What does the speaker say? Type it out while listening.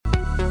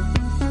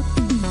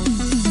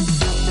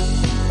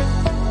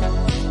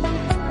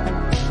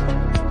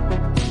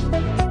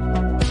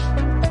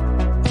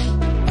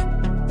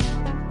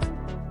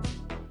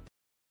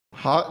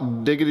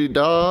Hot diggity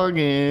dog,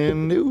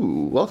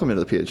 and welcome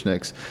into the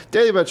PHNX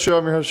Daily Bet Show.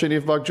 I'm your host, Shane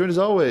Diefenbach, joined as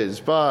always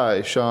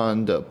by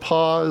Sean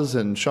DePaz,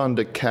 and Sean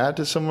DeCat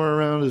is somewhere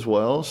around as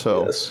well.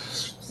 So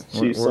yes,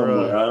 she's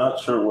somewhere. I'm not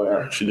sure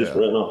where. She just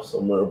ran off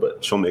somewhere,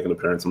 but she'll make an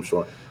appearance, I'm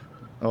sure.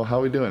 Oh, how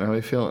are we doing? How are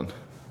you feeling?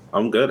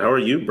 I'm good. How are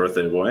you,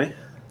 birthday boy?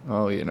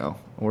 Oh,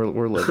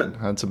 we're living.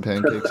 Had some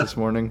pancakes this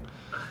morning.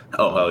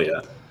 Oh, hell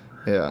yeah.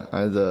 Yeah,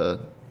 I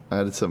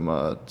had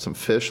some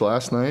fish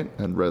last night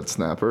and red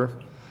snapper.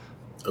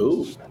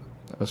 Ooh.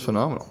 It was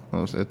phenomenal.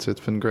 It's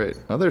been great.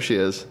 Oh, there she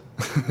is.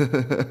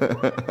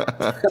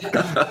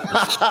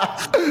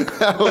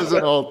 That was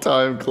an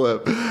all-time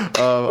clip.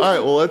 All right,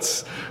 well,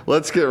 let's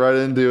get right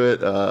into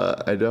it.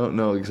 I don't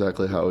know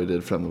exactly how we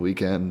did from the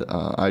weekend.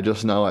 I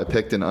just know I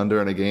picked an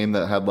under in a game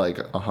that had like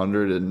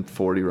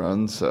 140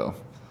 runs. So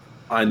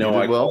I know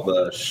I called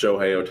the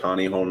Shohei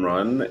Ohtani home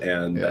run,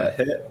 and that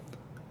hit.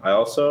 I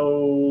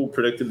also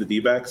predicted the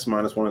D-backs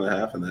minus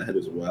 1.5, and that hit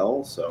as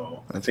well.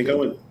 So I think I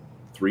went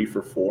 3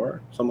 for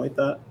 4, something like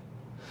that.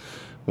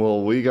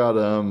 Well, we got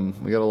a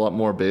lot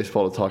more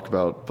baseball to talk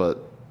about,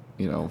 but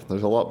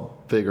there's a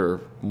lot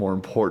bigger, more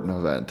important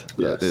event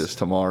that is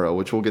tomorrow,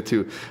 which we'll get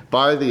to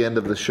by the end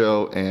of the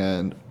show,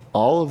 and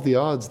all of the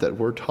odds that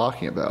we're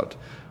talking about,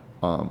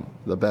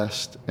 the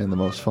best and the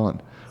most fun,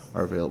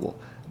 are available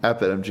at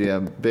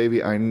BetMGM.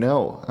 Baby, I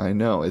know,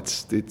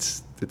 it's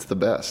the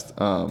best.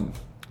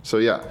 So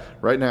yeah,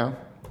 right now,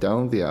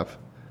 download the app.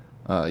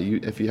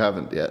 If you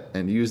haven't yet,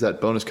 and use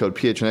that bonus code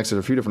PHNX. There's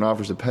a few different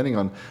offers depending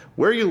on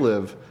where you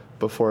live.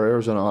 Before our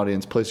Arizona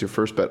audience, place your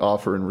first bet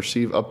offer and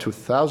receive up to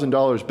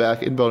 $1,000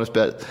 back in bonus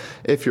bet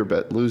if your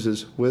bet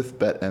loses with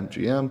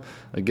BetMGM.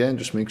 Again,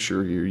 just make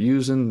sure you're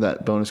using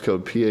that bonus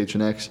code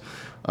PHNX.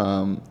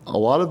 A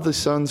lot of the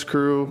Suns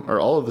crew, or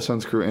all of the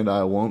Suns crew and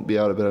I won't be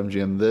out at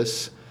BetMGM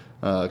this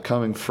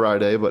coming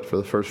Friday, but for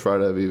the first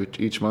Friday of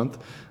each month,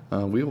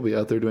 we will be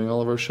out there doing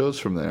all of our shows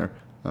from there.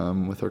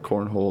 With our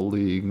Cornhole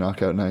League,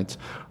 Knockout Nights,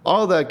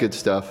 all that good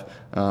stuff.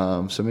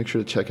 So make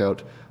sure to check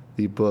out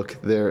the book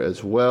there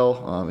as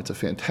well. It's a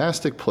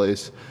fantastic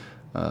place.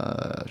 Check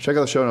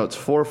out the show notes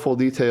for full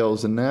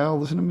details. And now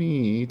listen to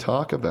me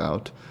talk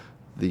about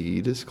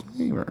the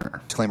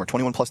disclaimer. Disclaimer,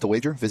 21 plus to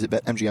wager. Visit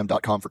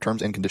BetMGM.com for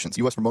terms and conditions.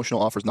 U.S.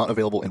 promotional offers not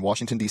available in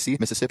Washington, D.C.,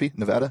 Mississippi,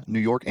 Nevada, New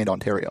York, and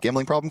Ontario.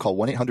 Gambling problem? Call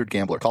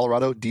 1-800-GAMBLER.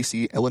 Colorado,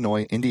 D.C.,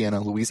 Illinois, Indiana,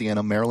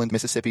 Louisiana, Maryland,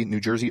 Mississippi, New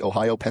Jersey,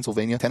 Ohio,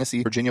 Pennsylvania,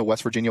 Tennessee, Virginia,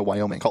 West Virginia,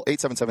 Wyoming. Call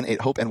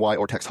 877-8-HOPE-NY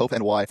or text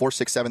HOPE-NY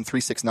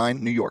 467-369,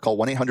 New York. Call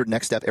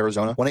 1-800-NEXT-STEP,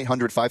 Arizona.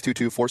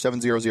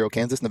 1-800-522-4700,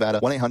 Kansas, Nevada.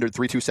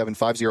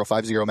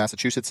 1-800-327-5050,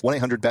 Massachusetts.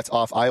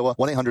 1-800-BETS-OFF, Iowa.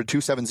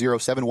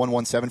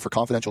 1-800-270-7117 for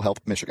confidential help,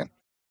 Michigan.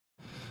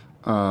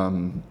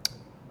 So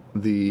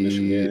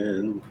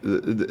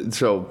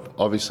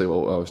obviously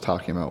what I was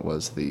talking about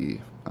was the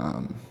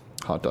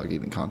hot dog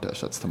eating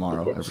contest. That's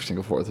tomorrow, every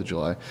single 4th of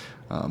July.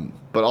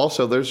 But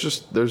also this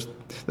is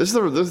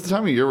the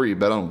time of year where you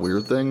bet on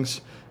weird things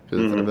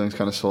because everything's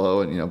kind of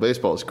slow, and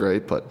baseball is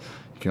great, but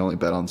you can only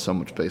bet on so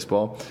much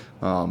baseball.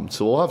 So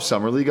we'll have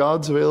summer league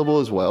odds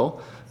available as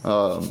well.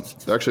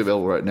 They're actually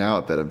available right now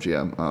at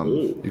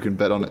BetMGM. You can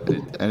bet on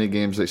any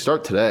games. They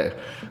start today.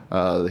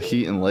 The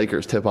Heat and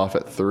Lakers tip off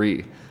at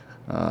 3.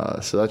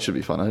 So that should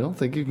be fun. I don't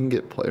think you can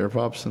get player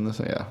props in this.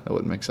 Yeah, that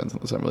wouldn't make sense in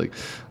the summer league.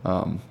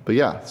 But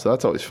yeah, so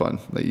that's always fun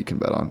that you can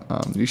bet on.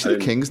 You see the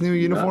Kings' new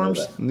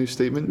uniforms, new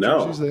statement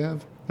jerseys they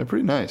have? They're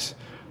pretty nice.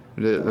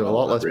 They have a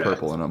lot less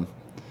purple in them.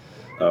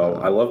 Oh,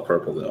 I love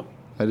purple though.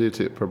 I do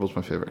too. Purple's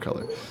my favorite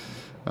color.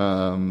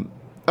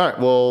 All right,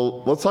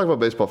 well, let's talk about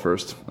baseball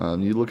first.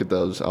 You look at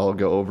those. I'll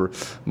go over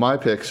my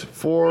picks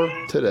for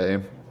today.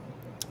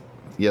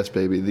 Yes,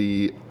 baby,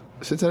 the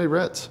Cincinnati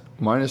Reds,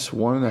 minus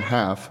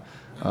 1.5.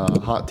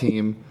 Hot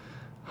team,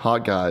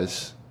 hot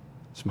guys,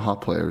 some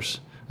hot players,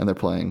 and they're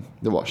playing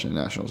the Washington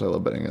Nationals. I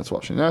love betting against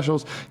Washington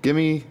Nationals. Give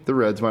me the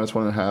Reds, minus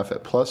 1.5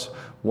 at plus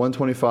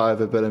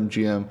 125 at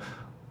BetMGM.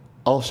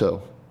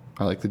 Also,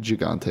 I like the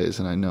Gigantes,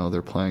 and I know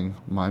they're playing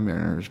my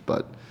Mariners,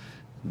 but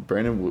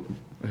Brandon,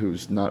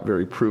 who's not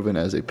very proven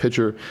as a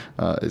pitcher,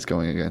 is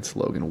going against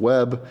Logan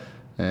Webb.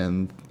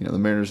 And, the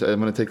Mariners, I'm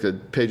going to take the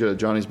page out of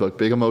Johnny's book.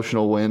 Big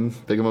emotional win,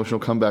 big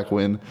emotional comeback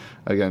win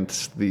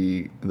against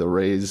the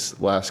Rays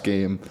last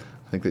game.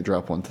 I think they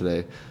dropped one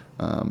today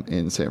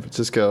in San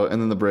Francisco.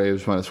 And then the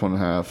Braves, minus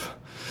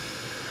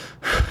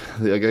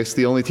 1.5. I guess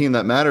the only team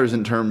that matters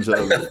in terms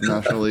of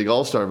National League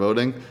All-Star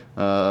voting.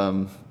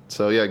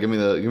 So, yeah, give me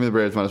the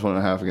Braves, minus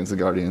 1.5 against the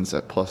Guardians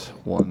at plus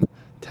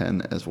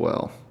 110 as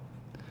well.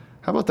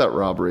 How about that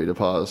robbery to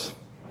pause?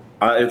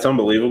 It's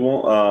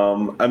unbelievable.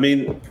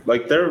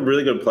 They're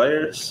really good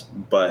players,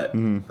 but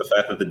the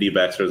fact that the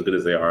D-backs are as good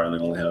as they are and they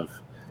only have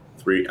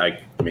 3, I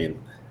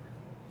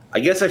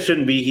guess I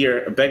shouldn't be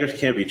here. Beggars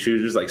can't be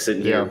choosers,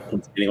 sitting here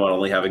complaining on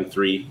only having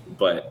 3,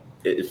 but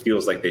it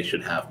feels like they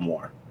should have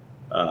more.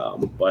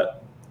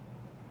 But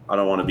I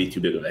don't want to be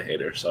too big of a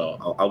hater,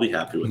 so I'll be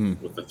happy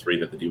with the 3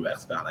 that the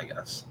D-backs got, I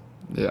guess.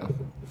 Yeah.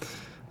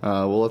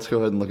 Well, let's go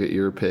ahead and look at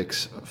your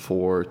picks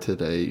for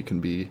today. You can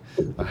be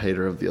a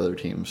hater of the other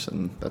teams,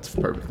 and that's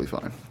perfectly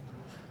fine.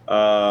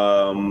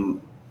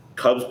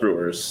 Cubs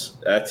Brewers.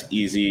 That's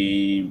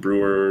easy.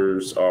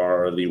 Brewers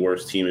are the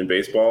worst team in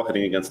baseball,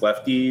 hitting against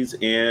lefties,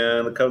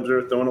 and the Cubs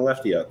are throwing a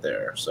lefty out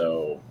there.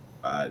 So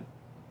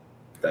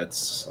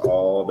that's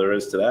all there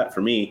is to that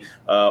for me.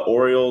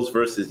 Orioles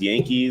versus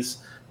Yankees.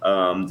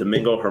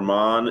 Domingo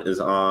Germán is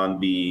on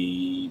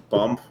the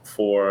bump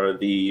for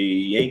the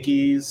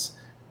Yankees.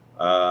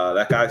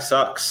 That guy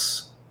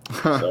sucks.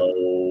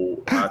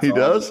 So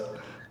does?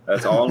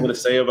 That's all I'm going to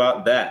say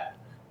about that.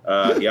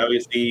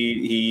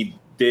 He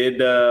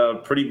did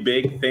a pretty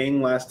big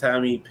thing last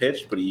time he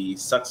pitched, but he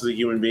sucks as a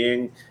human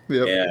being.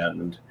 Yep.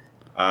 And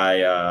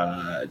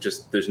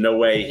there's no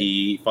way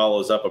he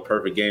follows up a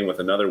perfect game with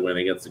another win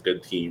against a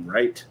good team,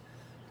 right?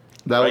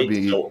 That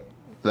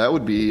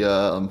would be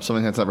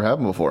something that's never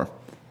happened before.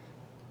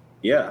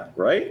 Yeah,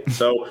 right?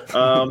 So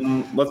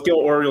let's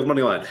go Orioles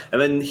money line.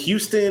 And then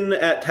Houston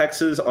at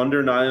Texas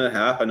under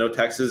 9.5. I know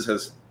Texas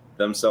has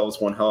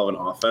themselves one hell of an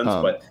offense,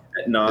 but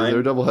at 9. Is there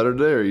a doubleheader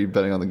today, or are you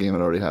betting on the game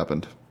that already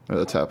happened? Or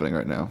that's happening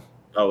right now?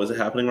 Oh, is it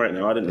happening right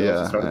now? I didn't know.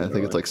 Yeah, I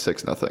think it's like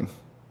 6-0.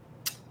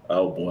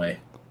 Oh, boy.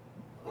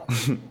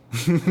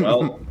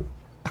 Well,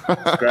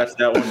 scratch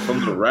that one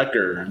from the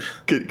record.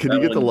 Can you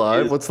get the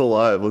live? What's the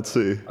live? Let's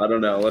see. I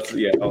don't know.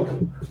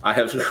 I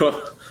have to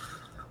go.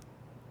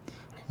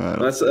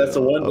 That's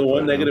the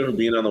one negative of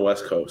being on the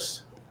West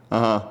Coast.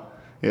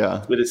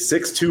 Yeah. It is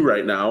 6-2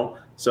 right now.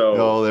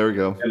 So there we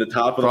go. And the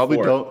top of the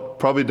fourth.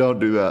 Probably don't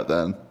do that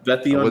then.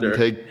 Bet the under.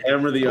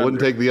 Hammer the under. I wouldn't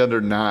take the under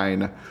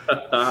 9.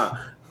 That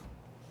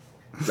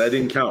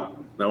didn't count.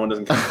 That one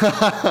doesn't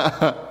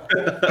count.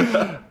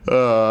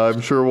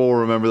 I'm sure we'll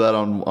remember that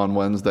on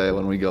Wednesday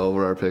when we go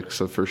over our picks,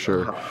 so for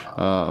sure.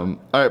 All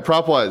right,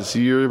 prop wise,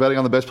 you're betting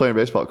on the best player in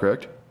baseball,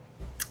 correct?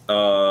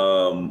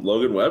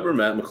 Logan Webb or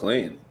Matt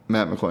McLain?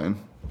 Matt McLain.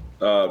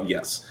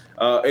 Yes.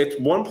 It's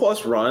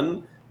 1+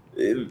 run.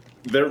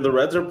 The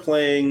Reds are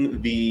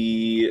playing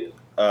the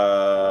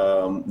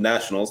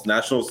Nationals.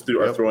 Nationals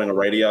are throwing a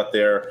righty out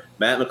there.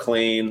 Matt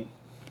McLain,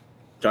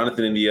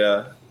 Jonathan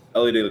India,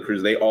 Ellie De La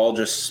Cruz, they all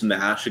just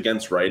smash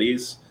against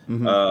righties.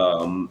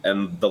 Mm-hmm.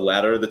 And the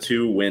latter of the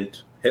two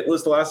went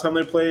hitless the last time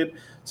they played.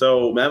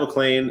 So Matt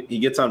McLain, he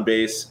gets on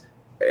base.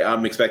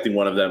 I'm expecting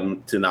one of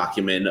them to knock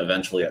him in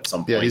eventually at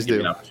some point. Yeah, he's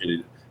due. An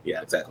opportunity.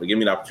 Yeah, exactly. Give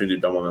me an opportunity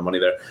to double my money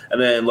there. And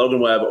then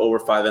Logan Webb over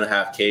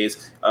 5.5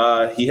 Ks.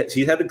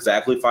 He had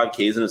exactly 5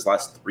 Ks in his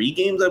last 3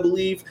 games, I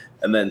believe,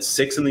 and then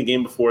 6 in the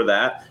game before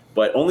that.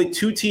 But only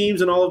 2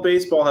 teams in all of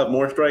baseball have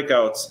more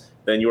strikeouts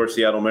than your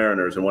Seattle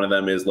Mariners, and one of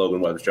them is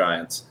Logan Webb's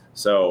Giants.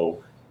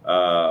 So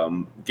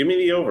give me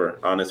the over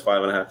on his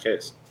 5.5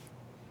 Ks.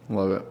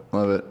 Love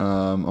it.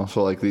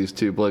 Also like these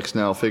two. Blake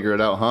Snell, figure it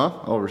out, huh?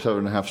 Over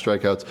 7.5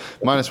 strikeouts,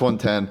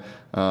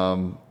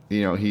 -110.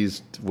 He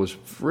was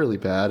really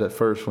bad at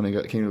first when he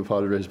came to the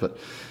Padres, but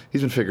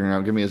he's been figuring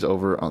out. Give me his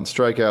over on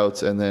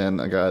strikeouts, and then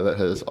a guy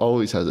that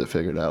always has it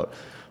figured out,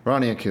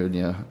 Ronnie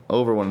Acuna,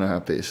 over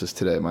 1.5 bases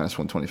today,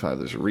 -125.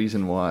 There's a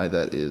reason why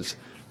that is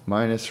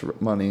minus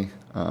money.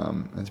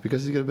 It's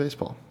because he's good at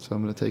baseball, so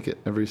I'm going to take it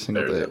every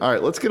single day. All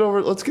right, let's get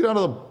on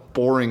to the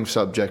boring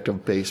subject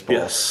of baseball.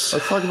 Yes.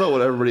 Let's talk about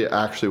what everybody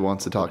actually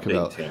wants to talk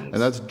about, and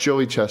that's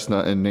Joey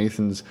Chestnut and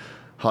Nathan's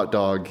hot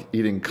dog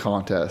eating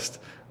contest.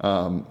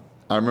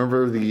 I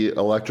remember the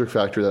electric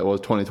factor that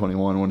was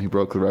 2021 when he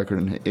broke the record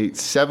and ate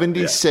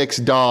 76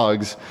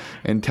 dogs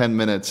in 10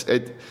 minutes.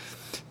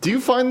 Do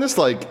you find this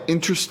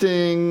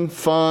interesting,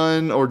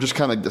 fun, or just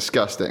kind of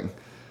disgusting?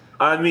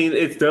 I mean,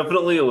 it's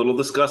definitely a little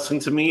disgusting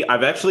to me.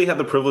 I've actually had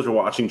the privilege of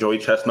watching Joey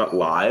Chestnut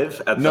live.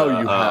 You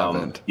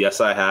haven't. Yes,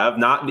 I have.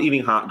 Not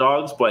eating hot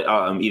dogs, but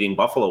eating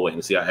buffalo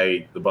wings. Yeah,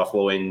 the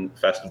Buffalo Wing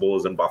Festival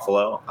is in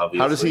Buffalo, obviously.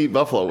 How does he eat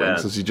buffalo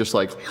wings? Is he just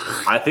I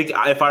think,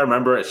 if I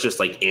remember, it's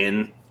just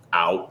in,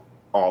 out,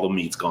 all the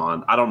meat's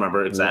gone. I don't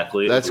remember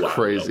exactly. That's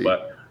crazy.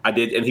 But I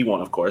did, and he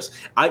won, of course.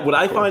 What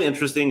I find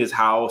interesting is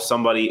how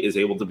somebody is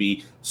able to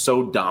be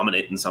so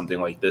dominant in something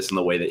like this in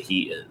the way that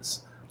he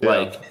is.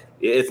 Yeah.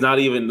 It's not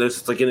even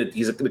this.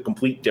 He's in a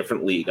complete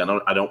different league.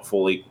 I don't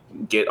fully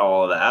get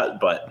all of that,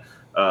 but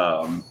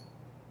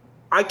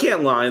I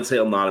can't lie and say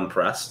I'm not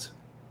impressed.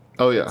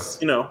 Oh yeah,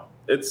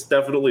 it's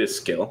definitely a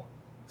skill.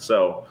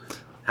 So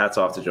hats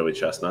off to Joey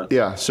Chestnut.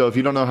 Yeah. So if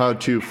you don't know how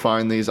to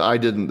find these, I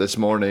didn't this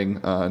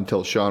morning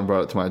until Sean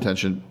brought it to my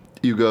attention.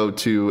 You go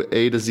to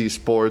A to Z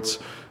Sports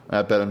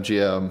at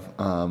BetMGM,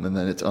 and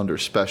then it's under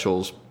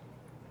specials,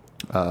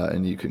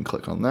 and you can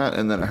click on that,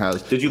 and then it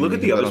has. Did you look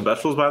at the other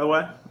specials, by the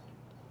way?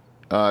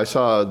 I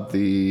saw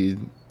the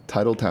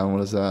Titletown.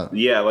 What is that?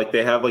 Yeah,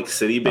 they have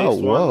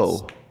city-based ones.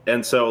 Whoa.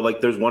 And so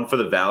there's one for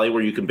the Valley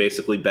where you can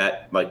basically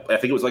bet I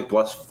think it was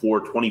plus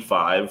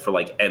 425 for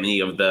any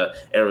of the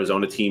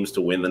Arizona teams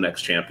to win the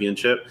next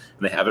championship,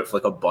 and they have it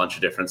for a bunch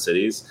of different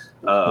cities.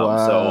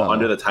 Wow. So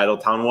under the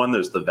Titletown one,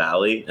 there's the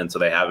Valley, and so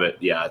they have it.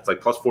 Yeah, it's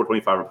plus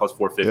 425 or plus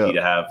 450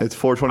 to have. It's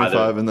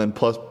 425, and then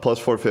plus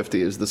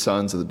 450 is the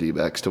Suns or the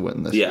D-backs to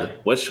win this year.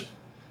 Which.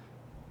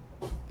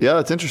 Yeah,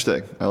 it's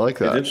interesting. I like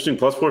that. It's interesting.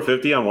 Plus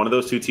 450 on one of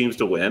those two teams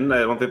to win. I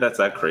don't think that's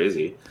that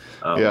crazy.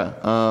 Yeah.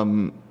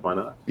 Why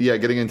not? Yeah,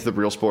 getting into the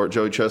real sport,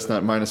 Joey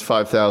Chestnut minus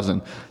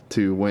 5,000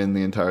 to win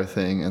the entire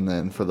thing, and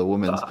then for the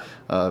women's,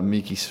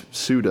 Miki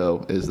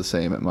Sudo is the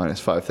same at minus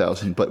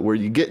 5,000. But where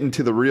you get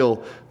into the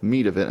real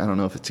meat of it, I don't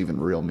know if it's even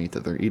real meat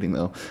that they're eating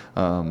though,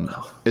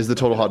 is the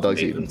total hot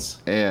dogs eaten.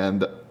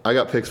 And I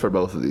got picks for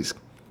both of these.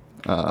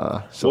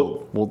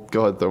 So we'll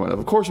go ahead and throw it up.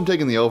 Of course, I'm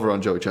taking the over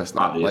on Joey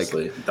Chestnut.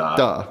 Obviously,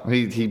 duh.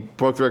 He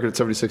broke the record at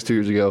 76 2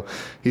 years ago.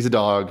 He's a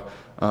dog.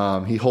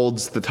 He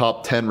holds the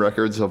top 10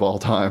 records of all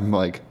time.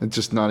 Like, it's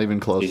just not even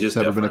close. It's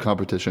never been a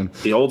competition.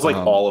 He holds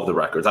all of the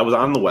records. I was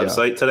on the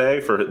website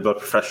today for the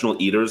Professional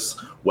Eaters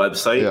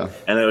website,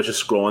 and I was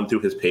just scrolling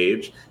through his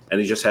page, and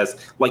he just has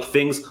like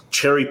things,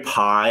 cherry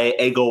pie,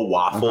 Eggo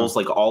waffles,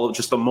 like all of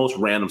just the most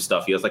random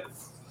stuff. He has like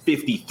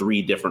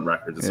 53 different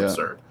records. It's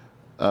absurd.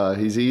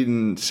 He's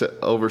eaten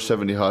over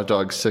 70 hot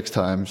dogs 6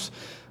 times.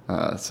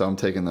 So I'm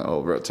taking the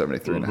over at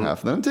 73.5. And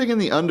then I'm taking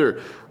the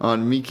under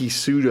on Miki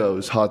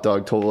Sudo's hot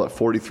dog total at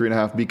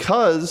 43.5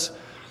 because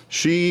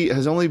she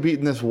has only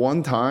beaten this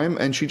one time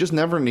and she just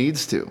never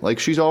needs to. Like,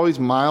 she's always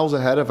miles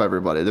ahead of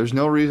everybody. There's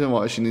no reason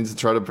why she needs to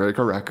try to break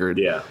a record.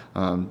 Yeah.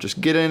 Just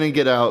get in and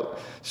get out,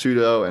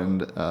 Sudo.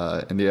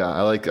 And yeah,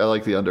 I like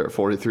the under at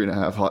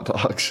 43.5 hot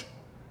dogs.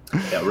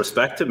 Yeah,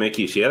 respect to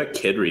Miki. She had a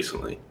kid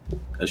recently,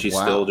 and she's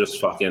still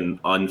just fucking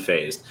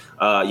unfazed.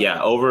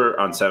 Yeah, over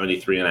on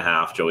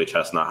 73.5 Joey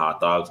Chestnut hot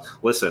dogs.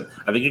 Listen,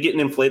 I think you're getting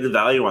inflated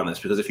value on this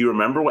because if you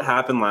remember what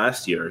happened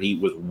last year, he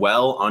was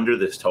well under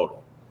this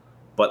total.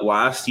 But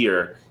last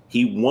year,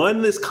 he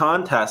won this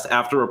contest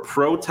after a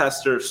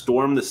protester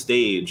stormed the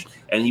stage,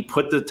 and he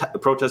put the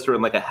protester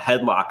in like a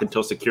headlock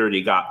until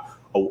security got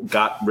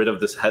rid of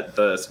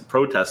the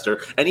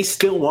protester, and he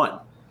still won.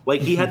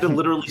 Like, he had to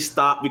literally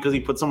stop because he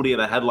put somebody in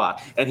a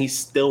headlock, and he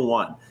still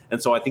won. And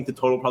so I think the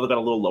total probably got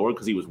a little lower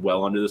because he was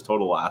well under this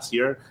total last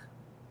year.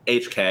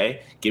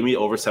 HK, give me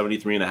over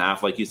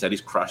 73.5. Like you said,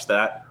 he's crushed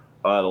that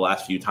the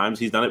last few times.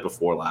 He's done it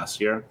before last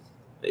year.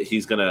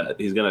 He's gonna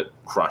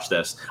crush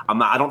this.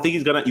 I don't think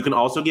he's gonna. You can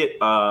also get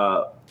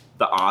the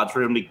odds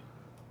for him to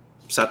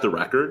set the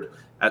record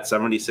at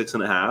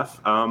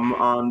 76.5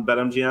 on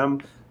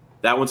BetMGM.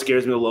 That one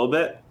scares me a little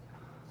bit.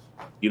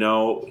 You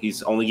know,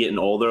 he's only getting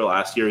older.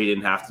 Last year, he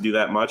didn't have to do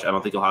that much. I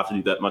don't think he'll have to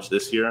do that much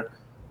this year.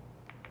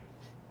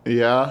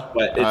 Yeah.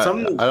 But it's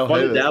something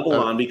fun to dabble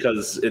on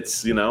because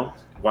it's, you know,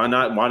 why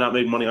not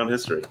make money on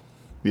history?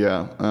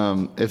 Yeah.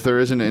 If there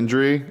is an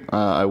injury,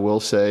 I will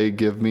say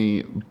give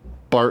me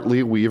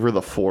Bartley Weaver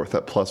the fourth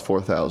at plus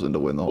 4,000 to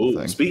win the whole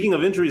thing. Speaking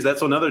of injuries,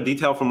 that's another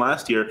detail from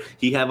last year.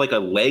 He had like a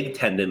leg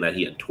tendon that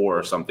he had tore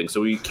or something,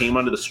 so he came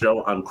onto the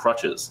show on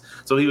crutches.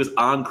 So he was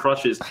on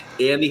crutches,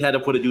 and he had to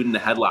put a dude in the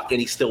headlock, and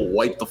he still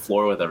wiped the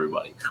floor with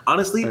everybody.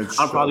 Honestly,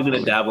 I'm probably going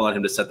to dabble on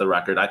him to set the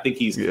record. I think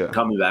he's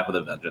coming back with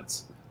a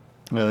vengeance.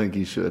 I think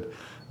he should.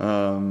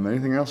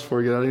 Anything else before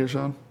we get out of here,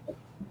 Sean?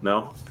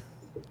 No?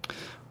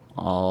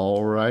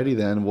 Alrighty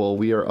then. Well,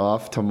 we are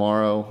off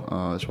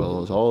tomorrow, as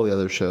well as all the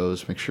other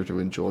shows. Make sure to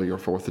enjoy your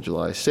 4th of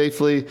July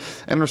safely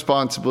and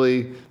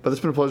responsibly. But it's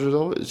been a pleasure as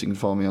always. You can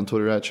follow me on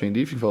Twitter at Shane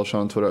Deef. You can follow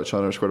Sean on Twitter at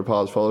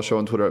Sean_DePaz. Follow the show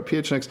on Twitter at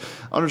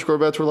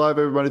PHNX_bets. We're live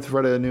everybody through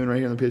Friday at noon right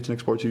here on the PHNX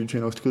Sports YouTube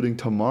channel, excluding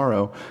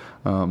tomorrow.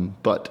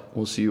 But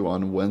we'll see you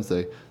on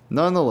Wednesday.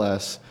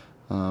 Nonetheless,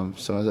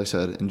 so as I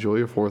said, enjoy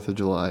your 4th of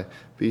July.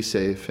 Be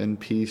safe and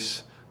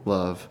peace,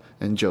 love,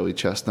 and Joey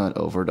Chestnut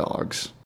over dogs.